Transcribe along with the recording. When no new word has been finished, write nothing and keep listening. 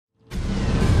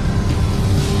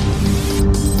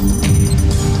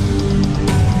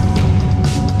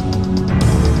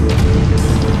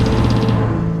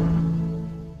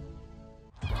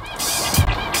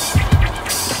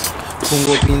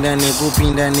kupinda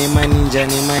nekupinda nemaninja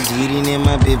nemadhiri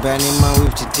nemabhebha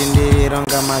nemaweb titenderera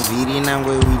kunga mavhiri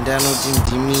nangwe winda noti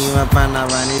ndimi vapana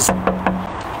vane.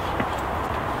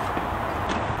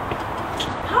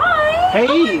 Hey,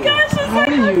 oh my gosh, how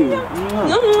are you?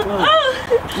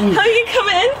 How are you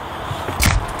coming?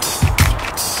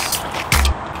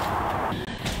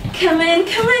 Come in.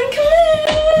 How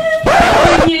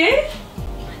are you?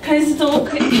 Close the door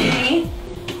quickly.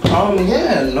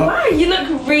 Yeah, no. Wow, you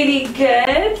look really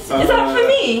good. Is that for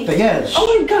me? Yes. Oh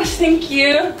my gosh, thank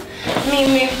you. Let me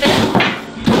move this.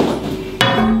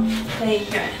 There you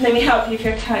go. Let me help you with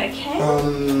your coat,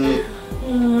 okay?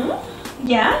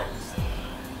 Yeah.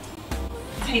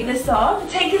 Take this off.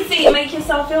 Take a seat. Make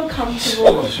yourself feel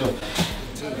comfortable. Sure.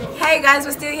 Hey guys,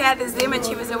 we're still here at the Zoom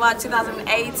Achievers Award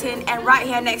 2018, and right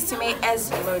here next to me is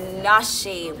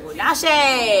Munashe.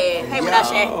 Hey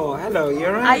Munashe. Oh, hello,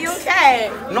 you're right. Are you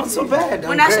okay? Not so bad.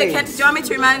 Munashe, do you want me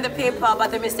to remind the people about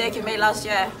the mistake you made last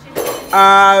year?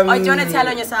 Or do you want to tell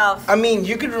on yourself? I mean,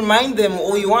 you could remind them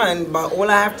all you want, but all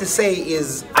I have to say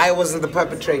is I wasn't the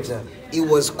perpetrator. It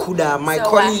was Kuda, my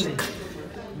colleague.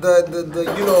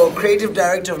 The creative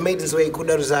director of Maiden's Way,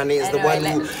 Kuda Ruzane, is the one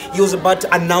who he was about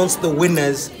to announce the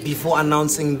winners before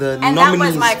announcing the nominees. And that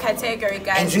was my category,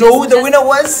 guys. And you know who the winner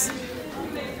was?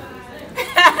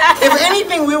 If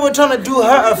anything, we were trying to do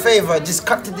her a favor, just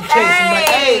cut to the chase. I'm like,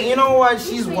 hey, you know what?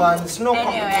 She's won. It's no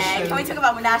competition. Can we talk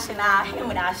about Munashe now? Hey,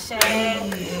 Munashe.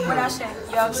 Munashe,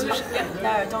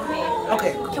 no, don't be.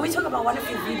 Okay. Can we talk about one of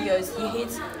your videos? You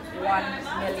hit 1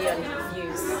 million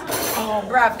views. Oh,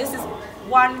 bruv, this is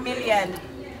 1 million.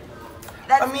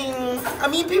 I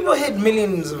mean, people hit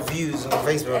millions of views on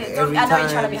Facebook every time. I know you're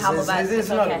trying to be humble, but it's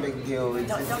not a big deal.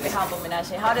 Don't be humble,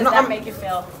 Munashe. How does that make you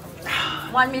feel?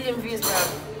 1 million views,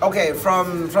 bro. Okay,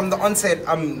 from the onset,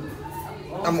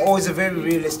 I'm always a very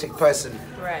realistic person.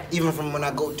 Right. Even from when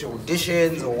I go to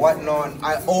auditions or whatnot,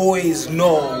 I always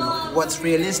know what's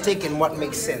realistic and what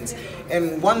makes sense.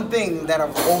 And one thing that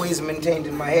I've always maintained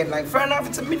in my head, like, fair enough,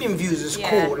 it's 1 million views, it's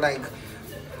cool. Like,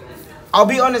 I'll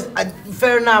be honest,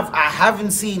 fair enough, I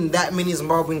haven't seen that many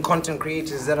Zimbabwean content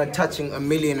creators that are touching 1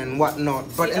 million and whatnot.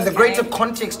 But in the greater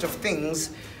context of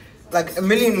things, like 1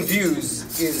 million views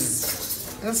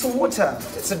that's water.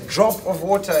 It's a drop of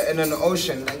water in an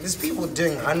ocean. Like, there's people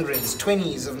doing hundreds,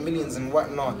 20s of millions and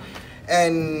whatnot.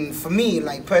 And for me,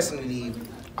 like, personally,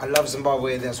 I love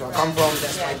Zimbabwe. That's where I come from.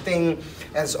 That's my thing.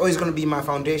 And it's always going to be my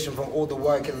foundation for all the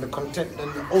work and the content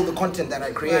and all the content that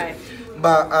I create. Right.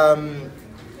 But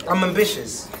I'm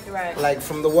ambitious. Right. Like,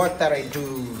 from the work that I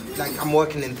do, like, I'm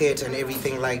working in theater and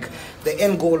everything. Like, the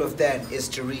end goal of that is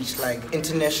to reach, like,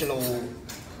 international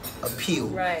appeal.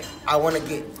 Right. I want to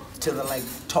get to the, like,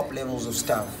 top levels of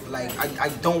stuff. Like, I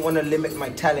don't want to limit my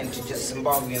talent to just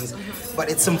Zimbabweans, but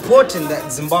it's important that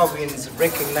Zimbabweans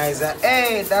recognize that,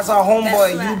 hey, that's our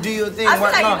homeboy, you do your thing, I feel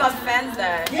whatnot. like you got fans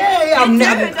there. Yeah,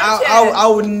 I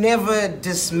would never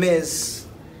dismiss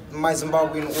my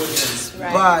Zimbabwean audience,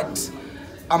 but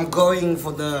I'm going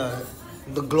for the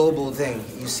global thing.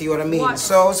 You see what I mean? What?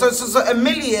 So 1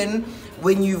 million,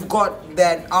 when you've got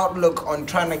that outlook on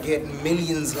trying to get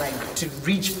millions, like, to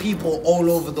reach people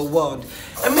all over the world,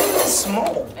 1 million is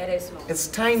small. It is small. It's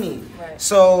tiny. Right.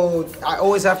 So I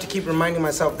always have to keep reminding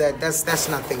myself that that's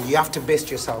nothing. You have to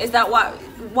best yourself. Is that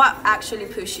what actually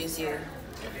pushes you?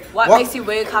 What makes you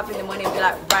wake up in the morning and be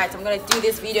like, right, I'm gonna do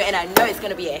this video and I know it's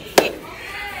gonna be a hit?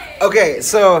 Okay,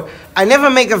 so I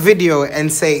never make a video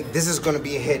and say this is gonna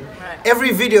be a hit. Right.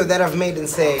 Every video that I've made and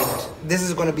said this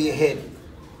is gonna be a hit,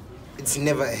 it's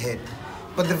never a hit.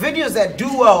 But the videos that do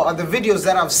well are the videos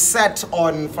that I've sat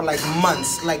on for, like,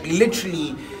 months, like,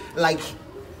 literally, like,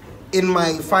 in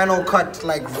my Final Cut,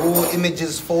 like, raw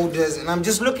images folders, and I'm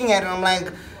just looking at it and I'm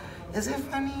like, is it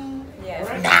funny? Yeah.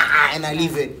 Nah, and I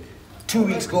leave it. 2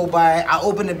 weeks go by, I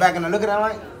open it back and I look at it, I'm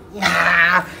like,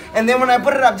 nah. And then when I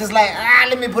put it up, just like,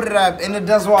 let me put it up, and it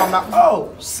does well. I'm like,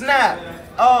 oh, snap.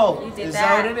 Oh, is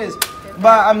that what it is?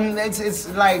 But it's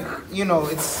like, you know,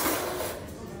 it's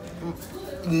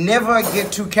never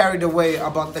get too carried away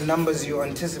about the numbers you're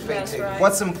anticipating. Right.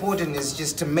 What's important is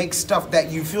just to make stuff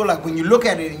that you feel like when you look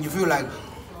at it and you feel like,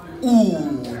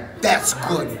 ooh, that's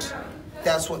good.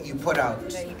 That's what you put out.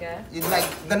 There you go. It's like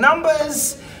the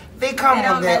numbers, they come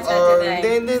on their own.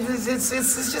 It's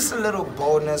just a little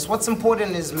bonus. What's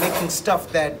important is making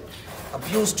stuff that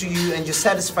appeals to you and you're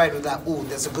satisfied with that. Ooh,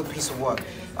 that's a good piece of work.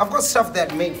 I've got stuff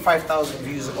that made 5,000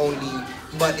 views only,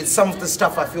 but it's some of the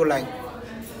stuff I feel like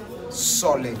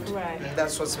solid. Right. And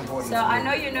that's what's important. So I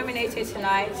know you're nominated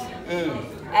tonight.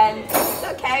 And it's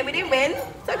okay, we didn't win.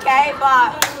 It's okay,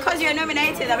 but because you're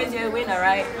nominated, that means you're a winner,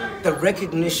 right? The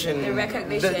recognition. The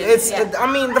recognition.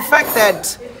 I mean, the fact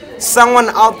that someone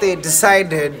out there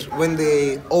decided when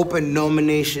they opened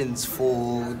nominations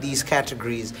for these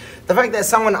categories, the fact that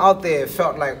someone out there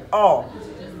felt like, oh,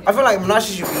 I feel like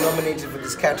Munashe should be nominated for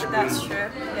this category. That's true.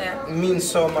 Yeah. It means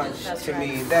so much to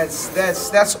me.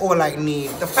 That's all I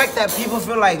need. The fact that people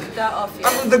feel like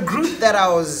I mean, the group that I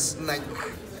was like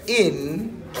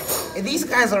in, these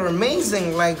guys are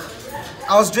amazing. Like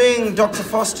I was doing Dr.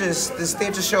 Foster's this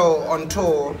theatre show on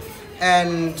tour,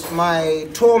 and my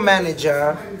tour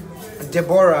manager,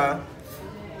 Deborah,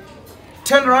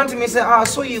 turned around to me and said, I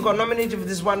saw you got nominated for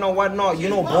this one or what not. You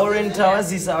know, Boring to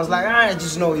us. I was like, I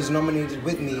just know he's nominated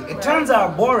with me. It turns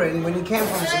out Boring, when he came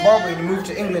from Zimbabwe and moved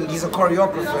to England, he's a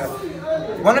choreographer.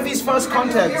 One of his first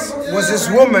contacts was this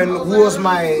woman who was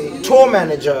my tour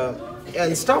manager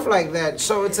and stuff like that.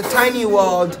 So it's a tiny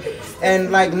world,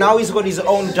 and like now he's got his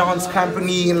own dance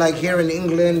company like here in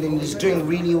England, and he's doing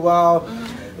really well.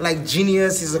 Like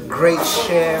Genius, he's a great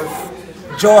chef.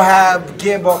 Johab,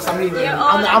 Gearbox, I'm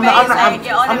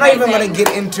not even gonna get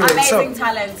into it. So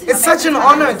talent. It's such an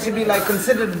honor to be like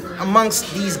considered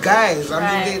amongst these guys. I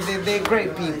mean, they're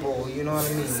great people. You know what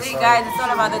I mean? See, guys, it's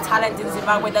all about the talent in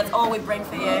Zimbabwe. That's all we bring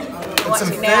for you.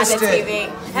 Watching there on the TV.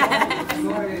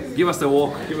 Give us the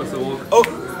walk. Give us the walk. Oh,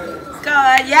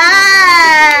 God,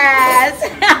 yes.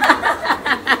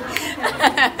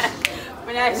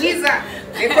 Weezer.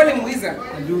 They call him Weezer.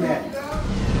 I do that.